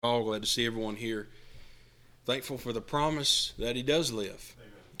All glad to see everyone here. Thankful for the promise that he does live.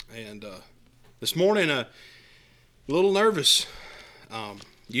 Amen. And this morning, a little nervous.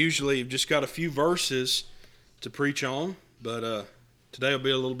 Usually, I've just got a few verses to preach on, but today will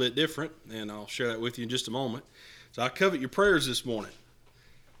be a little bit different, and I'll share that with you in just a moment. So I covet your prayers this morning.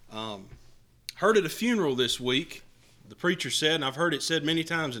 Heard at a funeral this week, the preacher said, and I've heard it said many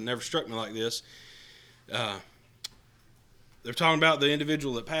times and never struck me like this, they're talking about the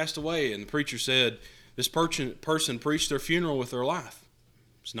individual that passed away, and the preacher said, this person preached their funeral with their life.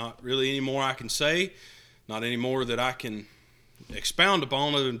 It's not really any more I can say, not any more that I can expound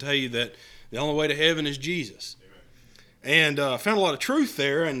upon other than tell you that the only way to heaven is Jesus. Amen. And I found a lot of truth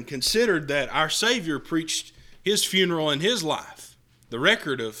there and considered that our Savior preached his funeral and his life. The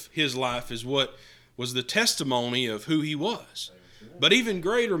record of his life is what was the testimony of who he was. But even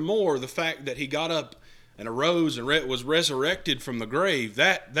greater more, the fact that he got up and arose and was resurrected from the grave,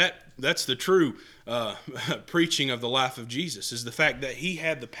 that's the true preaching of the life of Jesus, is the fact that he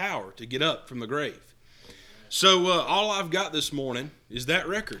had the power to get up from the grave. So all I've got this morning is that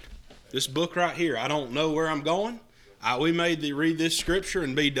record, this book right here. I don't know where I'm going. We may read this scripture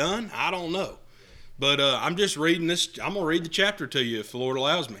and be done. I don't know. But I'm just reading this. I'm going to read the chapter to you if the Lord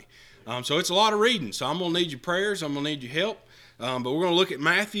allows me. So it's a lot of reading. So I'm going to need your prayers. I'm going to need your help. But we're going to look at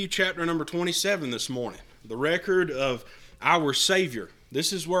Matthew chapter number 27 this morning. The record of our Savior.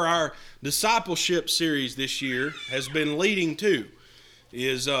 This is where our discipleship series this year has been leading to,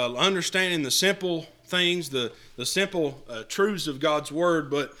 is understanding the simple things, the simple truths of God's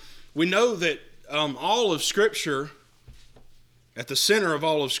Word. But we know that all of Scripture, at the center of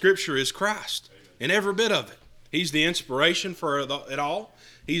all of Scripture is Christ, in every bit of it. He's the inspiration for it all.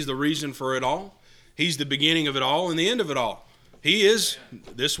 He's the reason for it all. He's the beginning of it all and the end of it all. He is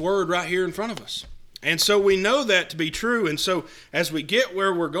this Word right here in front of us. And so we know that to be true. And so as we get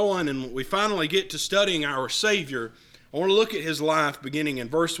where we're going and we finally get to studying our Savior, I want to look at his life beginning in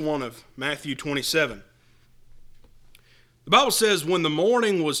verse 1 of Matthew 27. The Bible says, when the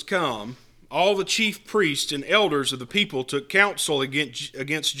morning was come, all the chief priests and elders of the people took counsel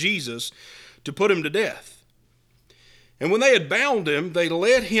against Jesus to put him to death. And when they had bound him, they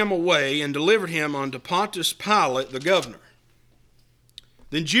led him away and delivered him unto Pontius Pilate the governor.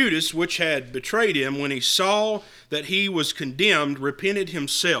 Then Judas, which had betrayed him, when he saw that he was condemned, repented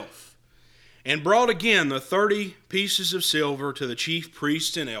himself, and brought again the 30 pieces of silver to the chief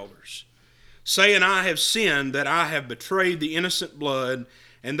priests and elders, saying, I have sinned, that I have betrayed the innocent blood.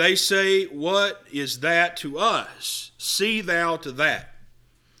 And they say, what is that to us? See thou to that.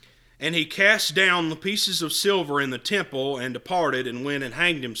 And he cast down the pieces of silver in the temple, and departed, and went and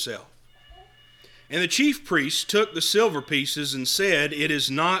hanged himself. And the chief priests took the silver pieces and said, it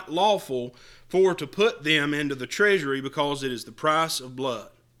is not lawful for to put them into the treasury, because it is the price of blood.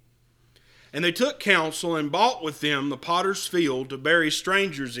 And they took counsel and bought with them the potter's field to bury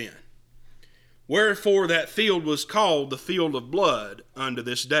strangers in. Wherefore that field was called the field of blood unto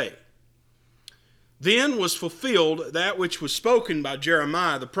this day. Then was fulfilled that which was spoken by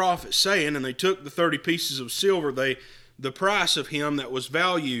Jeremiah the prophet, saying, and they took the 30 pieces of silver, the price of him that was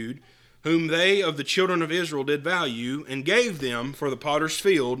valued, whom they of the children of Israel did value, and gave them for the potter's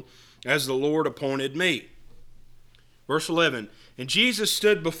field, as the Lord appointed me. Verse 11, and Jesus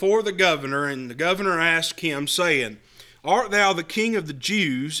stood before the governor, and the governor asked him, saying, art thou the king of the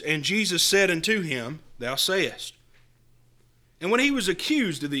Jews? And Jesus said unto him, thou sayest. And when he was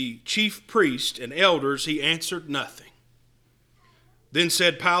accused of the chief priests and elders, he answered nothing. Then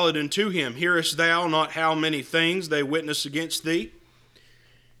said Pilate unto him, hearest thou not how many things they witness against thee?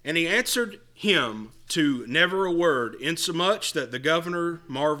 And he answered him to never a word, insomuch that the governor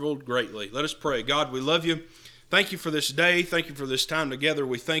marveled greatly. Let us pray. God, we love you. Thank you for this day. Thank you for this time together.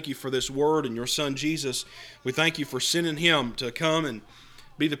 We thank you for this word and your Son, Jesus. We thank you for sending him to come and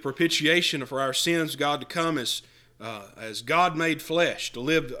be the propitiation for our sins, God, to come as God made flesh, to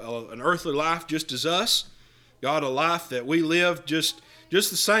live an earthly life just as us. God, a life that we live just the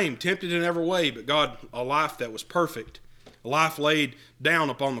same, tempted in every way, but God, a life that was perfect. A life laid down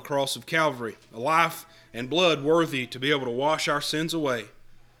upon the cross of Calvary. A life and blood worthy to be able to wash our sins away.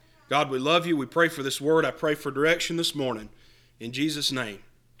 God, we love you. We pray for this word. I pray for direction this morning. In Jesus' name,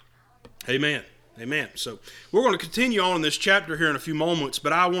 amen. Amen. So we're going to continue on in this chapter here in a few moments,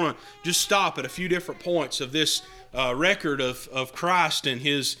 but I want to just stop at a few different points of this record of Christ and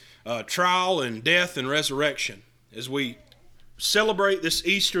his trial and death and resurrection. As we celebrate this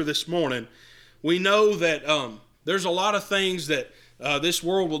Easter this morning, we know that there's a lot of things that this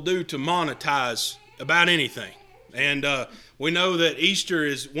world will do to monetize about anything. And we know that Easter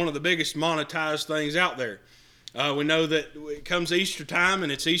is one of the biggest monetized things out there. We know that it comes Easter time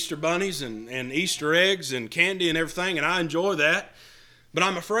and it's Easter bunnies and Easter eggs and candy and everything, and I enjoy that. But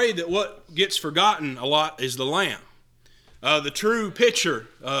I'm afraid that what gets forgotten a lot is the lamb. The true picture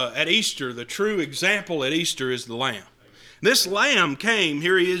at Easter, the true example at Easter is the lamb. This lamb came,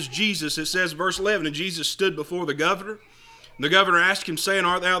 here he is, Jesus. It says, verse 11, and Jesus stood before the governor. The governor asked him, saying,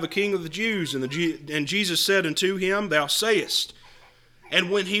 Art thou the king of the Jews? And Jesus said unto him, Thou sayest. And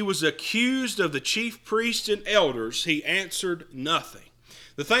when he was accused of the chief priests and elders, he answered nothing.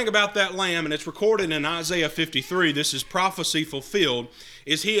 The thing about that lamb, and it's recorded in Isaiah 53, this is prophecy fulfilled,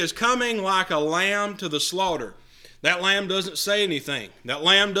 is he is coming like a lamb to the slaughter. That lamb doesn't say anything. That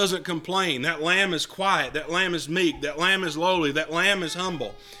lamb doesn't complain. That lamb is quiet. That lamb is meek. That lamb is lowly. That lamb is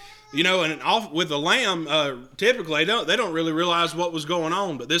humble. You know, and with the lamb, typically they don't really realize what was going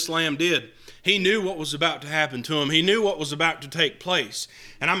on, but this lamb did. He knew what was about to happen to him. He knew what was about to take place.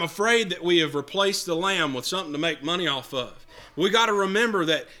 And I'm afraid that we have replaced the lamb with something to make money off of. We got to remember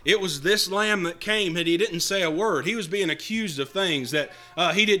that it was this lamb that came and he didn't say a word. He was being accused of things that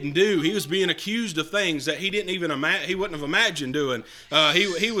he didn't do. He was being accused of things that he didn't even he wouldn't have imagined doing.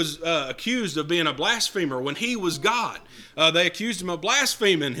 He was accused of being a blasphemer when he was God. They accused him of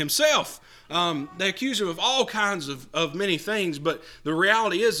blaspheming himself. They accused him of all kinds of many things, but the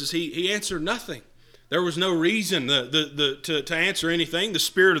reality is he answered nothing. There was no reason to answer anything. The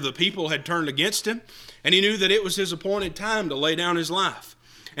spirit of the people had turned against him, and he knew that it was his appointed time to lay down his life.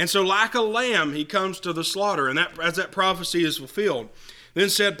 And so like a lamb, he comes to the slaughter, and as that prophecy is fulfilled. Then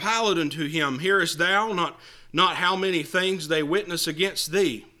said Pilate unto him, Hearest thou not how many things they witness against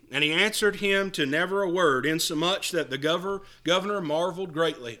thee? And he answered him to never a word, insomuch that the governor marveled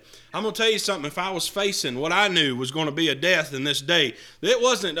greatly. I'm going to tell you something. If I was facing what I knew was going to be a death in this day, it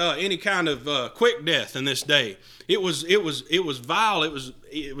wasn't any kind of quick death in this day. It was vile.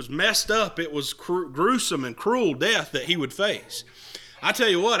 It was messed up. It was gruesome and cruel death that he would face. I tell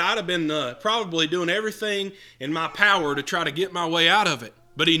you what, I'd have been probably doing everything in my power to try to get my way out of it.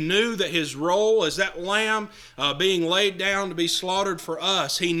 But he knew that his role as that lamb being laid down to be slaughtered for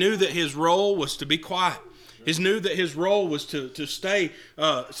us, he knew that his role was to be quiet. He knew that his role was to stay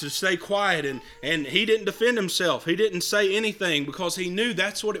quiet, and he didn't defend himself. He didn't say anything because he knew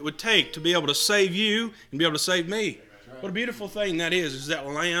that's what it would take to be able to save you and be able to save me. What a beautiful thing that is that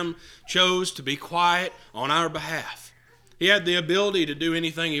lamb chose to be quiet on our behalf. He had the ability to do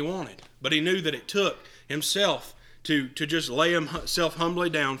anything he wanted, but he knew that it took himself to just lay himself humbly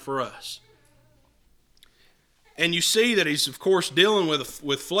down for us. And you see that he's, of course, dealing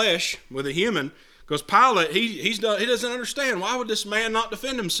with flesh, with a human, because Pilate, he doesn't understand. Why would this man not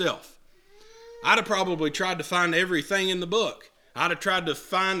defend himself? I'd have probably tried to find everything in the book. I'd have tried to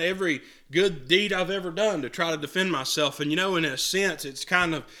find every good deed I've ever done to try to defend myself. And, you know, in a sense, it's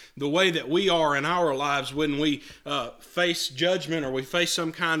kind of the way that we are in our lives when we face judgment or we face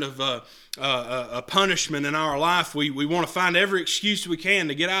some kind of a punishment in our life. We want to find every excuse we can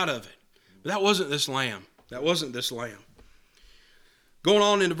to get out of it. But that wasn't this lamb. That wasn't this lamb. Going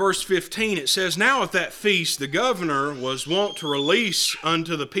on into verse 15, it says, Now at that feast the governor was wont to release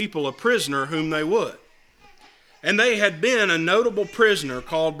unto the people a prisoner whom they would. And they had been a notable prisoner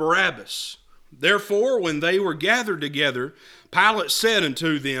called Barabbas. Therefore, when they were gathered together, Pilate said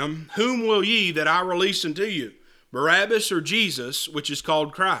unto them, Whom will ye that I release unto you, Barabbas or Jesus, which is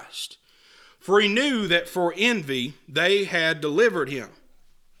called Christ? For he knew that for envy they had delivered him.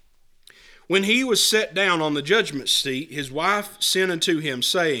 When he was set down on the judgment seat, his wife sent unto him,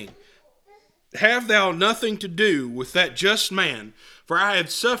 saying, Have thou nothing to do with that just man, for I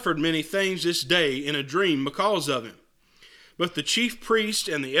have suffered many things this day in a dream because of him. But the chief priests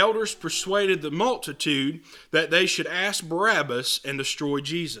and the elders persuaded the multitude that they should ask Barabbas and destroy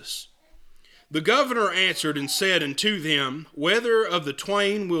Jesus. The governor answered and said unto them, Whether of the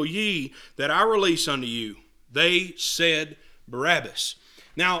twain will ye that I release unto you? They said, Barabbas.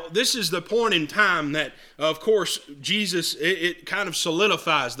 Now, this is the point in time that, of course, Jesus, it kind of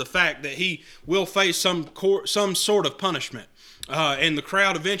solidifies the fact that he will face some sort of punishment. And the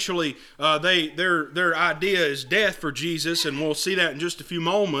crowd eventually, their idea is death for Jesus, and we'll see that in just a few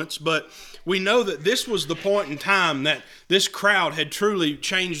moments. But we know that this was the point in time that this crowd had truly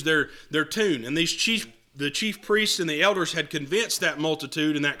changed their tune, and the chief priests and the elders had convinced that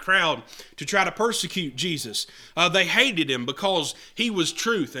multitude and that crowd to try to persecute Jesus. They hated him because he was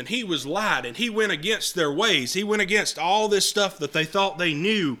truth and he was light, and he went against their ways. He went against all this stuff that they thought they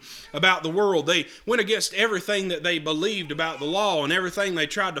knew about the world. They went against everything that they believed about the law and everything they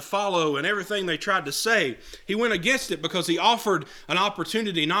tried to follow and everything they tried to say. He went against it because he offered an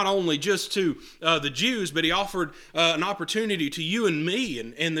opportunity not only just to the Jews, but he offered an opportunity to you and me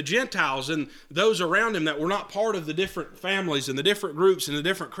and the Gentiles and those around him them that were not part of the different families and the different groups and the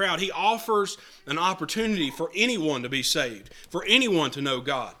different crowd. He offers an opportunity for anyone to be saved, for anyone to know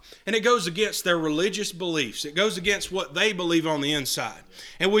God. And it goes against their religious beliefs. It goes against what they believe on the inside.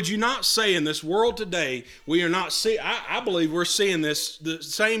 And would you not say in this world today, we are not seeing, I believe we're seeing this, the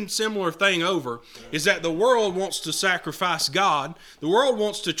same similar thing over, is that the world wants to sacrifice God. The world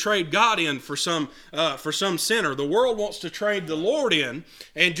wants to trade God in for some sinner. The world wants to trade the Lord in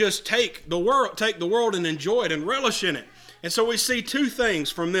and just take the world and enjoy it and relish in it. And so we see two things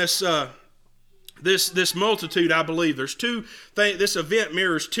from this this multitude, I believe. This event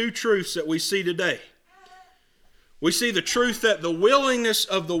mirrors two truths that we see today. We see the truth that the willingness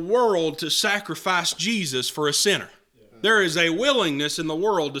of the world to sacrifice Jesus for a sinner. There is a willingness in the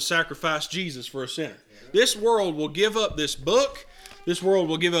world to sacrifice Jesus for a sinner. This world will give up this book. This world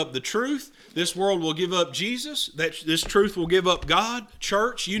will give up the truth. This world will give up Jesus. This truth will give up God,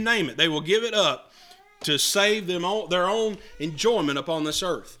 church, you name it. They will give it up to save them their own enjoyment upon this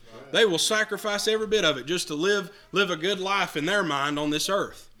earth. They will sacrifice every bit of it just to live a good life in their mind on this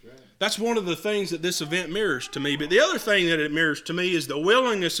earth. That's one of the things that this event mirrors to me. But the other thing that it mirrors to me is the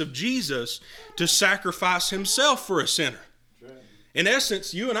willingness of Jesus to sacrifice himself for a sinner. In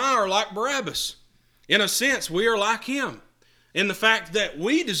essence, you and I are like Barabbas. In a sense, we are like him. In the fact that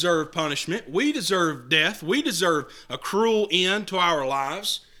we deserve punishment, we deserve death, we deserve a cruel end to our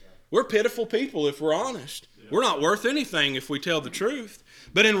lives. We're pitiful people if we're honest. We're not worth anything if we tell the truth.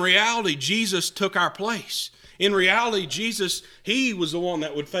 But in reality, Jesus took our place. In reality, Jesus, he was the one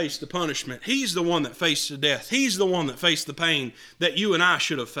that would face the punishment. He's the one that faced the death. He's the one that faced the pain that you and I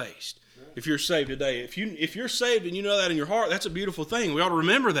should have faced if you're saved today. If you're saved and you know that in your heart, that's a beautiful thing. We ought to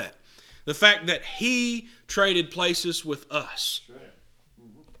remember that. The fact that he traded places with us.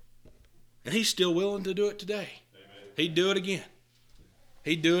 And he's still willing to do it today. He'd do it again.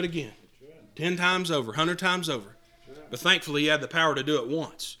 He'd do it again. 10 times over, 100 times over. But thankfully he had the power to do it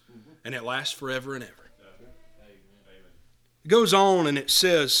once. And it lasts forever and ever. It goes on and it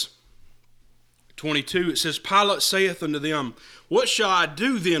says, 22, it says, Pilate saith unto them, What shall I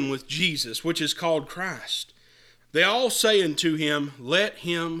do then with Jesus, which is called Christ? They all say unto him, Let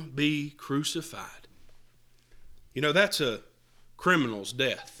him be crucified. You know, that's a criminal's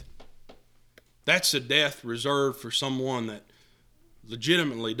death. That's a death reserved for someone that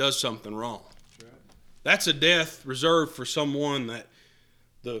legitimately does something wrong. That's a death reserved for someone that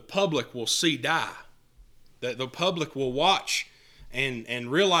the public will see die. That the public will watch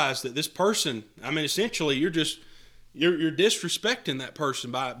and realize that this person, I mean, essentially you're disrespecting that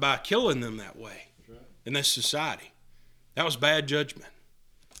person by killing them that way in this society. That was bad judgment.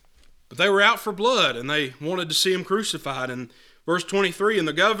 But they were out for blood and they wanted to see him crucified. And verse 23, and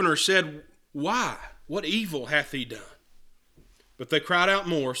the governor said, Why? What evil hath he done? But they cried out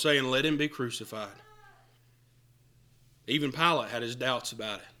more, saying, Let him be crucified. Even Pilate had his doubts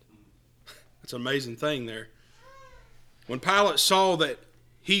about it. That's an amazing thing there. When Pilate saw that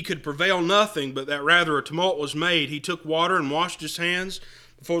he could prevail nothing, but that rather a tumult was made, he took water and washed his hands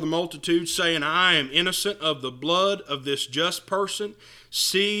before the multitude, saying, I am innocent of the blood of this just person.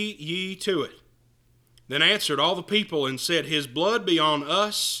 See ye to it. Then answered all the people and said, His blood be on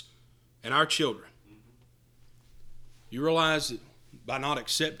us and our children. You realize that by not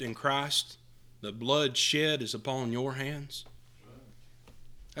accepting Christ, the blood shed is upon your hands?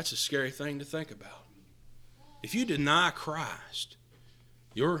 That's a scary thing to think about. If you deny Christ,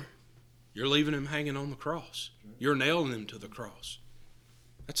 you're leaving him hanging on the cross. You're nailing him to the cross.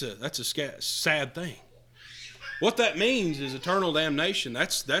 That's a sad thing. What that means is eternal damnation.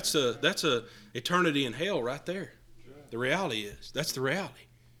 That's a eternity in hell right there. The reality is. That's the reality.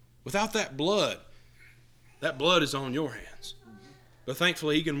 Without that blood is on your hands. But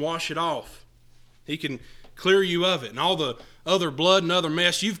thankfully he can wash it off. He can clear you of it. And all the other blood and other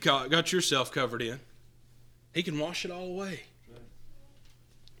mess you've got yourself covered in, he can wash it all away.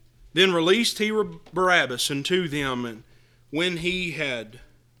 Then released he Barabbas unto them, and when he had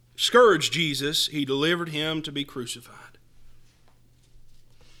scourged Jesus, he delivered him to be crucified.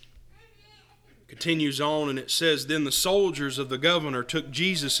 Continues on, and it says, Then the soldiers of the governor took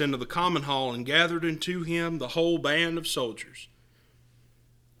Jesus into the common hall and gathered unto him the whole band of soldiers.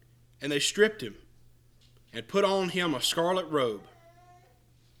 And they stripped him and put on him a scarlet robe.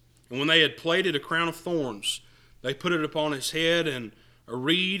 And when they had plaited a crown of thorns, they put it upon his head and a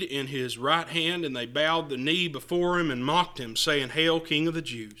reed in his right hand, and they bowed the knee before him and mocked him, saying, Hail, King of the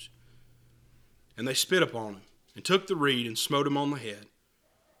Jews! And they spit upon him, and took the reed and smote him on the head.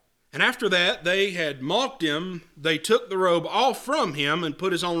 And after that they had mocked him, they took the robe off from him, and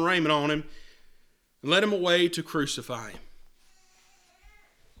put his own raiment on him, and led him away to crucify him.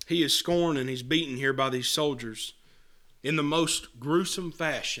 he is scorned and he's beaten here by these soldiers in the most gruesome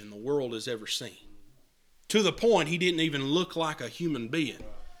fashion the world has ever seen. To the point he didn't even look like a human being.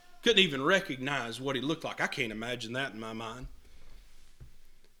 Couldn't even recognize what he looked like. I can't imagine that in my mind.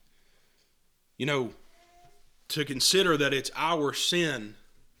 You know, to consider that it's our sin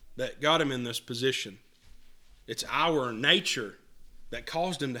that got him in this position. It's our nature that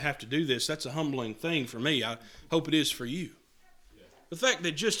caused him to have to do this. That's a humbling thing for me. I hope it is for you. The fact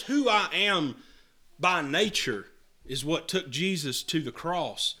that just who I am by nature is what took Jesus to the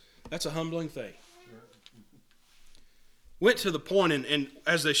cross. That's a humbling thing. Went to the point, and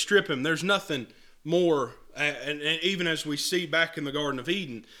as they strip him, there's nothing more. And even as we see back in the Garden of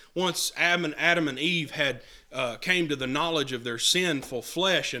Eden, once Adam and Eve had came to the knowledge of their sinful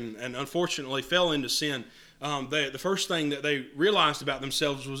flesh and unfortunately fell into sin, the first thing that they realized about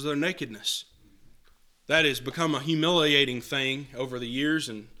themselves was their nakedness. That has become a humiliating thing over the years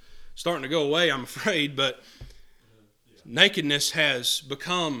and starting to go away, I'm afraid, but nakedness has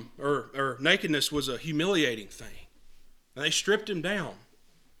become, or nakedness was a humiliating thing. And they stripped him down.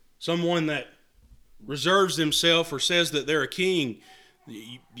 Someone that reserves himself or says that they're a king,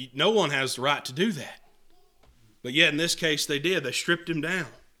 no one has the right to do that. But yet in this case they did. They stripped him down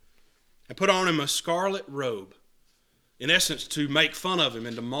and put on him a scarlet robe, in essence to make fun of him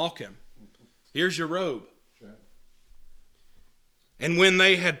and to mock him. Here's your robe. And when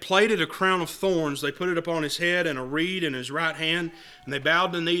they had plaited a crown of thorns, they put it upon his head and a reed in his right hand, and they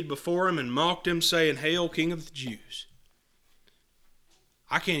bowed the knee before him and mocked him, saying, "Hail, King of the Jews."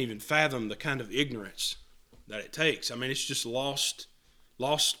 I can't even fathom the kind of ignorance that it takes. I mean, it's just lost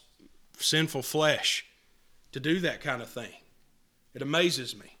sinful flesh to do that kind of thing. It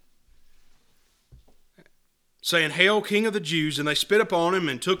amazes me. Saying, "Hail, King of the Jews," and they spit upon him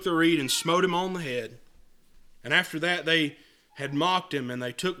and took the reed and smote him on the head. And after that they had mocked him, and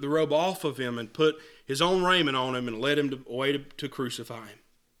they took the robe off of him and put his own raiment on him and led him away to crucify him.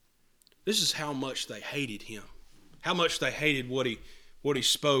 This is how much they hated him. How much they hated what he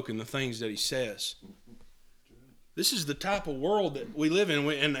spoke and the things that he says. This is the type of world that we live in.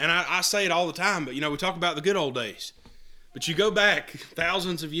 And I say it all the time, but we talk about the good old days. But you go back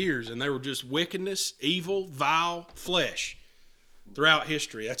thousands of years and there were just wickedness, evil, vile flesh throughout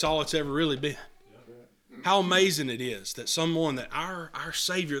history. That's all it's ever really been. How amazing it is that someone, that our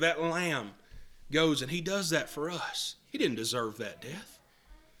Savior, that Lamb, goes and he does that for us. He didn't deserve that death.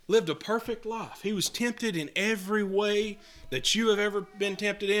 Lived a perfect life. He was tempted in every way that you have ever been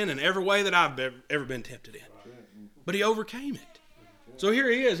tempted in and every way that I've ever been tempted in. But he overcame it. So here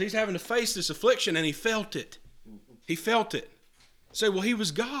he is. He's having to face this affliction and he felt it. He felt it. Say, well, he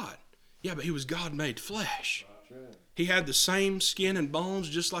was God. Yeah, but he was God made flesh. He had the same skin and bones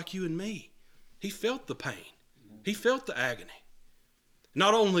just like you and me. He felt the pain. He felt the agony.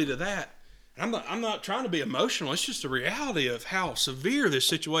 Not only to that, I'm not trying to be emotional. It's just the reality of how severe this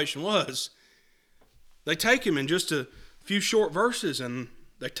situation was. They take him in just a few short verses and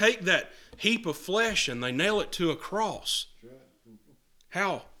they take that heap of flesh and they nail it to a cross.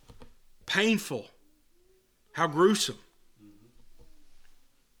 How painful. How gruesome.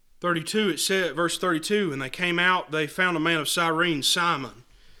 32, it said, verse 32, "And they came out, they found a man of Cyrene, Simon,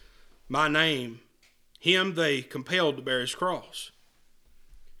 by name. Him they compelled to bear his cross.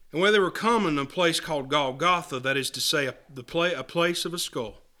 And when they were come in a place called Golgotha, that is to say, a place of a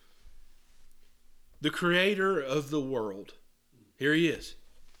skull, the Creator of the world, here he is.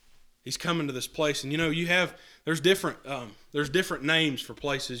 He's coming to this place, and there's different names for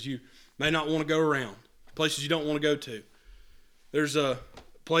places you may not want to go around, places you don't want to go to. There's a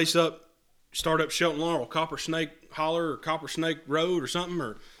place start up Shelton Laurel, Copper Snake Holler or Copper Snake Road or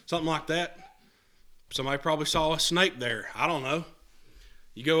something like that. Somebody probably saw a snake there. I don't know.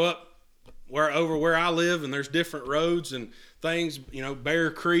 You go up over where I live, and there's different roads and things. Bear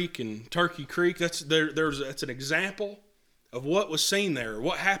Creek and Turkey Creek. That's an example of what was seen there,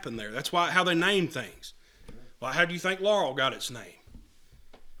 what happened there. That's how they name things. Well, how do you think Laurel got its name?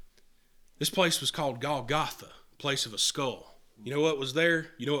 This place was called Golgotha, place of a skull. You know what was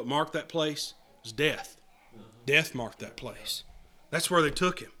there? You know what marked that place? It was death. Death marked that place. That's where they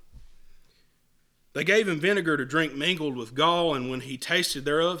took him. They gave him vinegar to drink mingled with gall, and when he tasted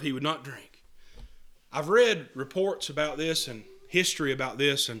thereof, he would not drink. I've read reports about this and history about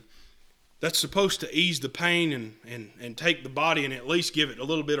this, and that's supposed to ease the pain and take the body and at least give it a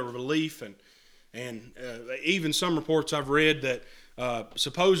little bit of relief. And even some reports I've read that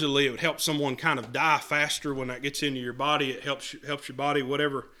supposedly it would help someone kind of die faster when that gets into your body. It helps your body,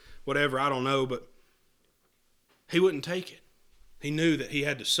 whatever, I don't know. But he wouldn't take it. He knew that he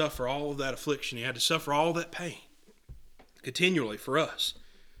had to suffer all of that affliction. He had to suffer all that pain continually for us.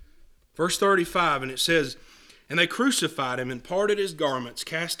 Verse 35, and it says, "And they crucified him and parted his garments,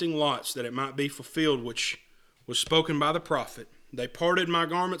 casting lots, that it might be fulfilled which was spoken by the prophet. They parted my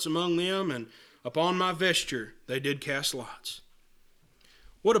garments among them, and upon my vesture they did cast lots."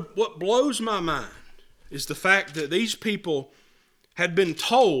 What blows my mind is the fact that these people had been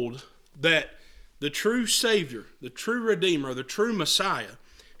told that the true Savior, the true Redeemer, the true Messiah,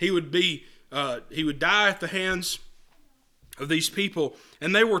 he would die at the hands of these people.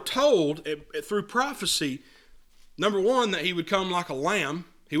 And they were told through prophecy, number one, that he would come like a lamb.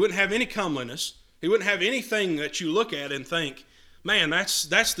 He wouldn't have any comeliness. He wouldn't have anything that you look at and think, man,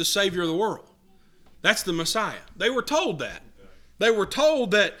 that's the Savior of the world. That's the Messiah. They were told that. They were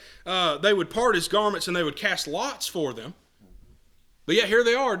told that they would part his garments and they would cast lots for them. But yet here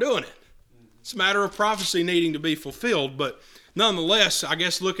they are doing it. It's a matter of prophecy needing to be fulfilled. But nonetheless, I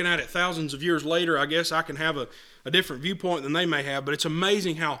guess looking at it thousands of years later, I guess I can have a different viewpoint than they may have. But it's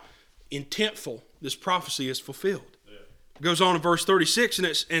amazing how intentful this prophecy is fulfilled. Yeah. It goes on in verse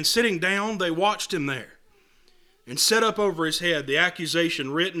 36, and sitting down, they watched him there, and set up over his head the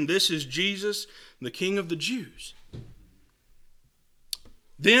accusation written, "This is Jesus, the King of the Jews."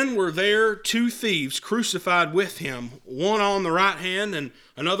 Then were there two thieves crucified with him, one on the right hand and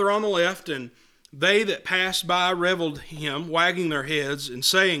another on the left. And they that passed by reviled him, wagging their heads, and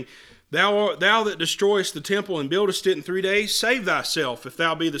saying, Thou that destroyest the temple and buildest it in 3 days, save thyself. If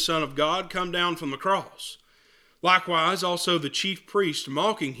thou be the Son of God, come down from the cross. Likewise also the chief priest,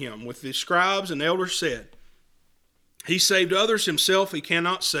 mocking him with the scribes and elders, said, He saved others, himself he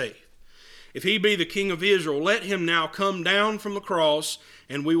cannot save. If he be the King of Israel, let him now come down from the cross,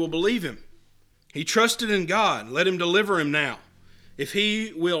 and we will believe him. He trusted in God, let him deliver him now, if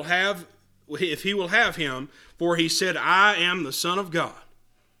he will have him, for he said, I am the Son of God.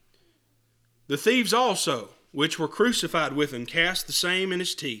 The thieves also, which were crucified with him, cast the same in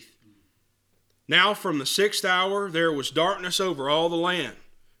his teeth. Now from the 6th hour there was darkness over all the land,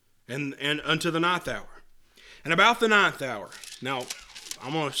 and unto the 9th hour. And about the 9th hour, now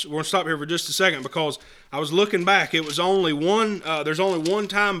we're going to stop here for just a second, because I was looking back. It was only there's only one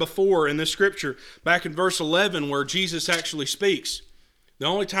time before in this scripture, back in verse 11, where Jesus actually speaks. The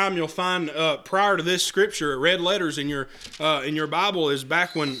only time you'll find prior to this scripture, red letters in your Bible, is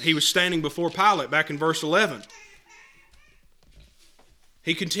back when he was standing before Pilate, back in verse 11.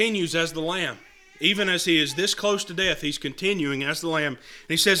 He continues as the Lamb. Even as he is this close to death, he's continuing as the Lamb. And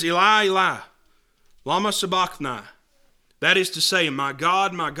he says, Eli, Eli, lama sabachthani. That is to say, my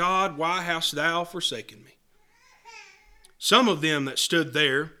God, why hast thou forsaken me? Some of them that stood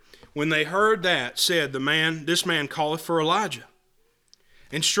there, when they heard that, said, This man calleth for Elijah.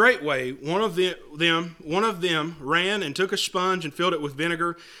 And straightway one of them ran and took a sponge and filled it with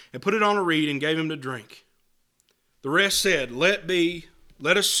vinegar and put it on a reed and gave him to drink. The rest said,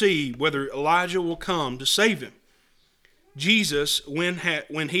 Let us see whether Elijah will come to save him. Jesus,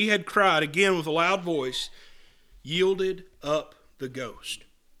 when he had cried again with a loud voice, yielded up the ghost.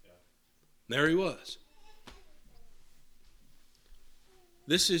 There he was.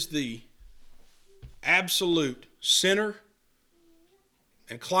 This is the absolute center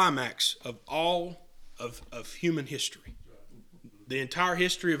and climax of all of human history. The entire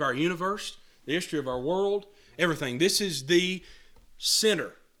history of our universe, the history of our world, everything. This is the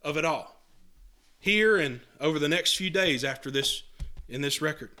center of it all. Here and over the next few days after this, in this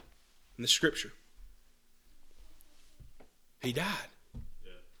record, in this scripture. He died.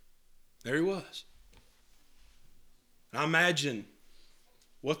 Yeah. There he was. I imagine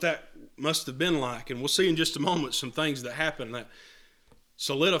what that must have been like, and we'll see in just a moment some things that happened that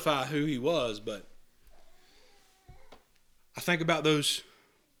solidify who he was. But I think about those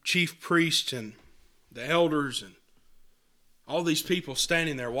chief priests and the elders and all these people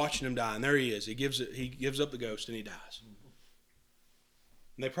standing there watching him die, and there he is. He gives up the ghost and he dies.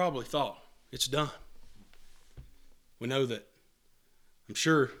 And they probably thought, it's done. We know that. I'm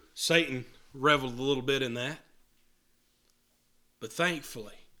sure Satan reveled a little bit in that. But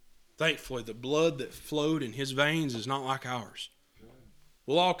thankfully, the blood that flowed in his veins is not like ours.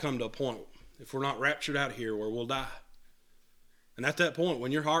 We'll all come to a point, if we're not raptured out of here, where we'll die. And at that point,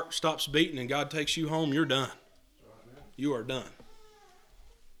 when your heart stops beating and God takes you home, you're done. You are done.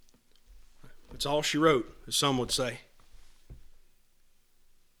 It's all she wrote, as some would say.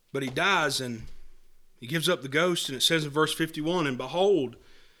 But he dies and he gives up the ghost, and it says in verse 51, and behold,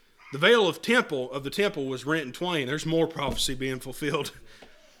 the veil of the temple was rent in twain. There's more prophecy being fulfilled.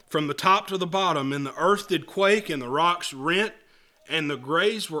 From the top to the bottom, and the earth did quake, and the rocks rent, and the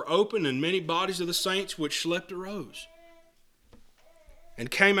graves were opened, and many bodies of the saints which slept arose,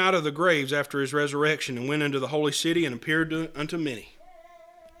 and came out of the graves after his resurrection, and went into the holy city, and appeared unto many.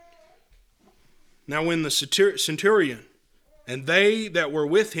 Now when the centurion and they that were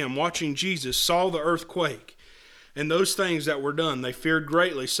with him watching Jesus saw the earthquake and those things that were done, they feared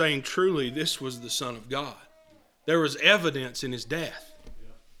greatly, saying, truly, this was the Son of God. There was evidence in his death.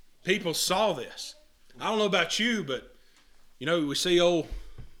 People saw this. I don't know about you, but, we see old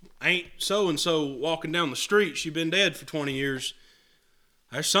Aunt so-and-so walking down the street. She's been dead for 20 years.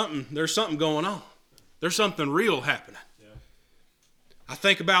 There's something going on. There's something real happening. Yeah. I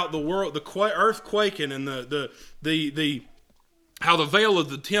think about the world, the earth quaking, and the how the veil of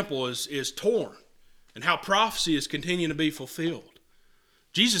the temple is torn, and how prophecy is continuing to be fulfilled.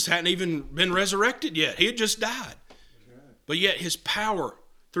 Jesus hadn't even been resurrected yet. He had just died. But yet his power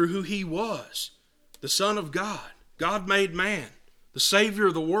through who he was, the Son of God, God made man, the Savior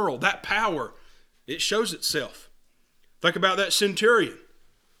of the world, that power, it shows itself. Think about that centurion,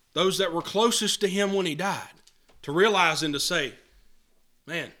 those that were closest to him when he died, to realize and to say,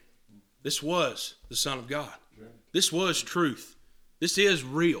 man, this was the Son of God. This was truth. This is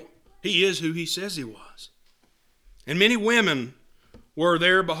real. He is who he says he was. And many women were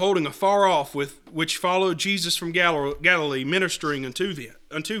there beholding afar off, which followed Jesus from Galilee, ministering unto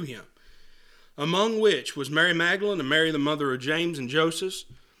him, among which was Mary Magdalene, and Mary the mother of James and Joseph,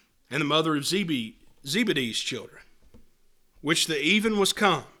 and the mother of Zebedee's children. Which the even was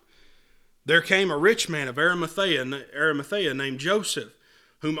come, there came a rich man of Arimathea named Joseph,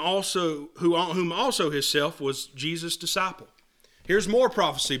 whom also himself was Jesus' disciple. Here's more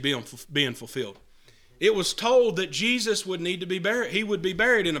prophecy being fulfilled. It was told that Jesus would need to be buried. He would be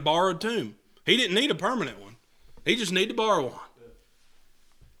buried in a borrowed tomb. He didn't need a permanent one. He just needed to borrow one.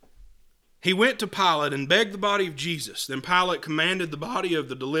 He went to Pilate and begged the body of Jesus. Then Pilate commanded the body of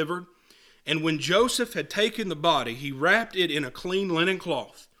the delivered. And when Joseph had taken the body, he wrapped it in a clean linen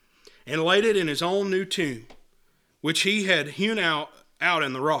cloth and laid it in his own new tomb, which he had hewn out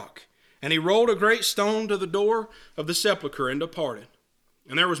in the rock. And he rolled a great stone to the door of the sepulchre and departed.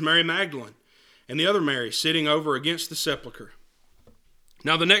 And there was Mary Magdalene and the other Mary sitting over against the sepulchre.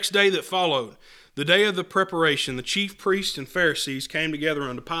 Now the next day that followed, the day of the preparation, the chief priests and Pharisees came together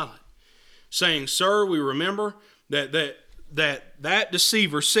unto Pilate, saying, Sir, we remember that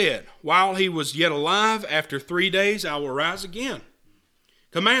deceiver said, while he was yet alive, after 3 days I will rise again.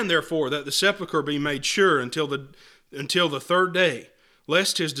 Command therefore that the sepulchre be made sure until the third day,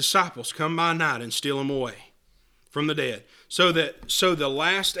 lest his disciples come by night and steal him away from the dead, so the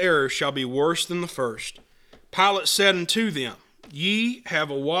last error shall be worse than the first. Pilate said unto them, Ye have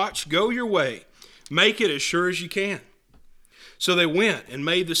a watch, go your way, make it as sure as ye can. So they went and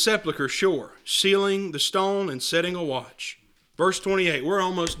made the sepulchre sure, sealing the stone and setting a watch. Verse 28, we're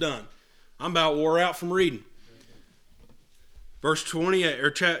almost done. I'm about wore out from reading. Verse 28,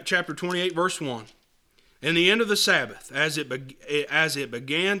 or chapter 28, verse 1. In the end of the Sabbath, as it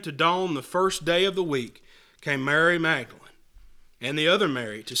began to dawn the first day of the week, came Mary Magdalene and the other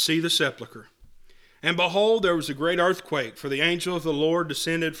Mary to see the sepulchre. And behold, there was a great earthquake, for the angel of the Lord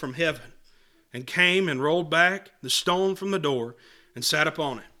descended from heaven, and came and rolled back the stone from the door, and sat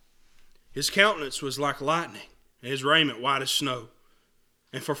upon it. His countenance was like lightning, and his raiment white as snow.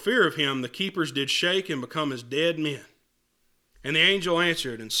 And for fear of him the keepers did shake and become as dead men. And the angel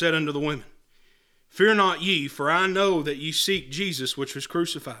answered and said unto the women, Fear not ye, for I know that ye seek Jesus which was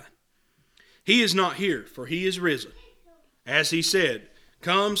crucified. He is not here, for he is risen. As he said,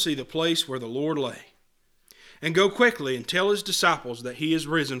 Come see the place where the Lord lay. And go quickly and tell his disciples that he is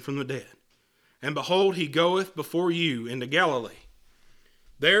risen from the dead. And behold, he goeth before you into Galilee.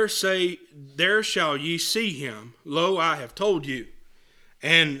 There shall ye see him. Lo, I have told you.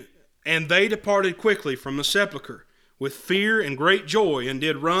 And they departed quickly from the sepulchre with fear and great joy, and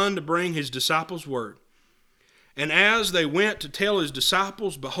did run to bring his disciples word. And as they went to tell his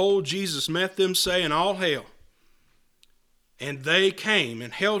disciples, behold, Jesus met them, saying, All hail. And they came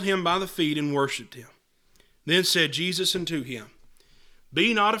and held him by the feet and worshipped him. Then said Jesus unto him,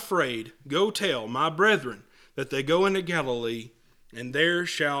 Be not afraid, go tell my brethren that they go into Galilee, and there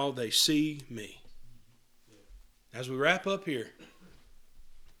shall they see me. As we wrap up here,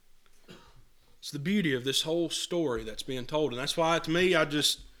 it's the beauty of this whole story that's being told. And that's why, to me,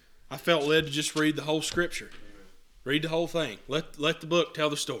 I felt led to just read the whole scripture. Read the whole thing. Let the book tell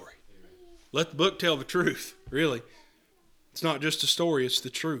the story. Let the book tell the truth, really. It's not just a story, it's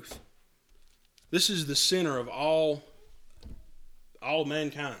the truth. This is the center of all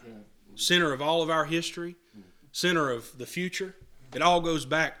mankind. Center of all of our history. Center of the future. It all goes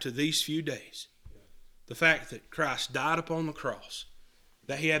back to these few days. The fact that Christ died upon the cross.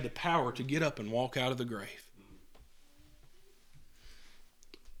 That he had the power to get up and walk out of the grave.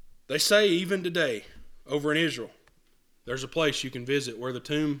 They say even today, over in Israel, there's a place you can visit where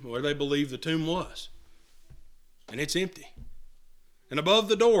they believe the tomb was. And it's empty. And above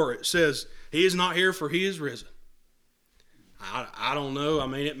the door it says, "He is not here, for he is risen." I don't know. I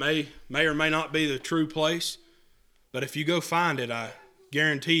mean, it may or may not be the true place. But if you go find it, I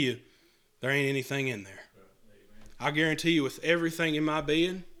guarantee you there ain't anything in there. I guarantee you with everything in my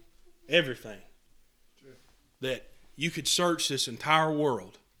being, everything, that you could search this entire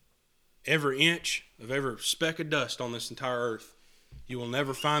world, every inch of every speck of dust on this entire earth, you will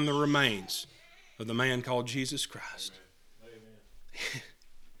never find the remains of the man called Jesus Christ. Amen.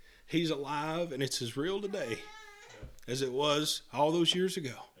 He's alive, and it's as real today as it was all those years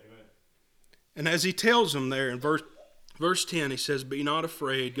ago. Amen. And as he tells them there in verse 10, he says, "Be not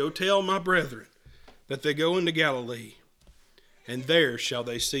afraid. Go tell my brethren that they go into Galilee, and there shall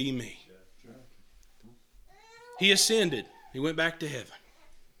they see me." He ascended. He went back to heaven.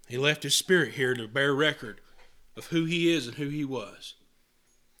 He left his spirit here to bear record of who he is and who he was.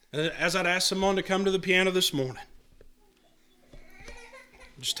 And as I'd ask someone to come to the piano this morning,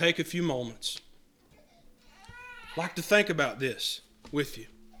 just take a few moments. I'd like to think about this with you.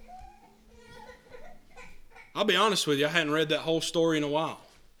 I'll be honest with you, I hadn't read that whole story in a while.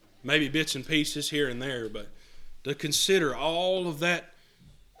 Maybe bits and pieces here and there, but to consider all of that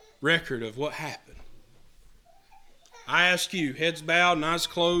record of what happened. I ask you, heads bowed and eyes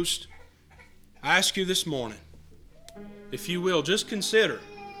closed, I ask you this morning, if you will, just consider,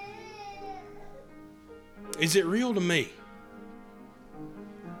 is it real to me?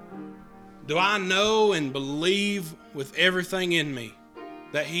 Do I know and believe with everything in me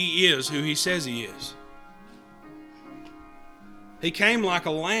that he is who he says he is? He came like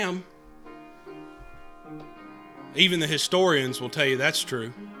a lamb. Even the historians will tell you that's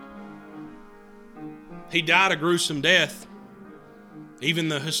true. He died a gruesome death. Even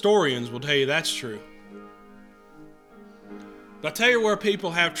the historians will tell you that's true. But I tell you where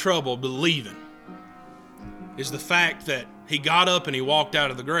people have trouble believing is the fact that he got up and he walked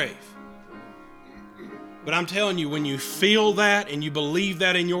out of the grave. But I'm telling you, when you feel that and you believe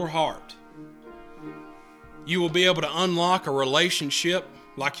that in your heart, you will be able to unlock a relationship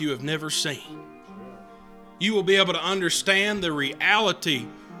like you have never seen. You will be able to understand the reality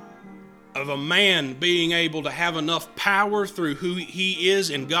of a man being able to have enough power through who he is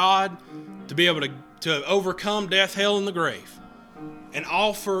in God to be able to overcome death, hell, and the grave and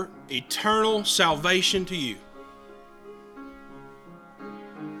offer eternal salvation to you.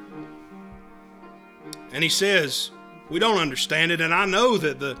 And he says, we don't understand it. And I know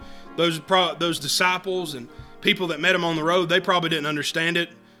that those disciples and people that met him on the road, they probably didn't understand it,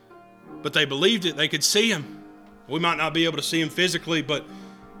 but they believed it. They could see him. We might not be able to see him physically, but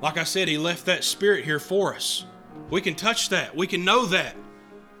like I said, he left that spirit here for us. We can touch that. We can know that.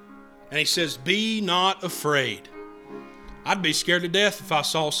 And he says, be not afraid. I'd be scared to death if I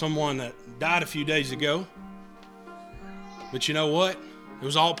saw someone that died a few days ago. But you know what? It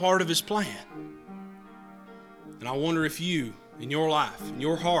was all part of his plan. And I wonder if you, in your life, in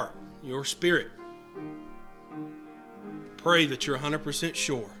your heart, your spirit, pray that you're 100%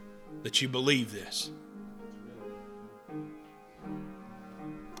 sure that you believe this.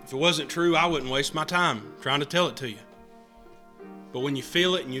 If it wasn't true, I wouldn't waste my time trying to tell it to you. But when you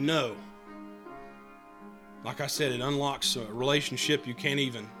feel it and you know, like I said, it unlocks a relationship you can't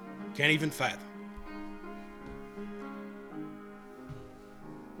even fathom.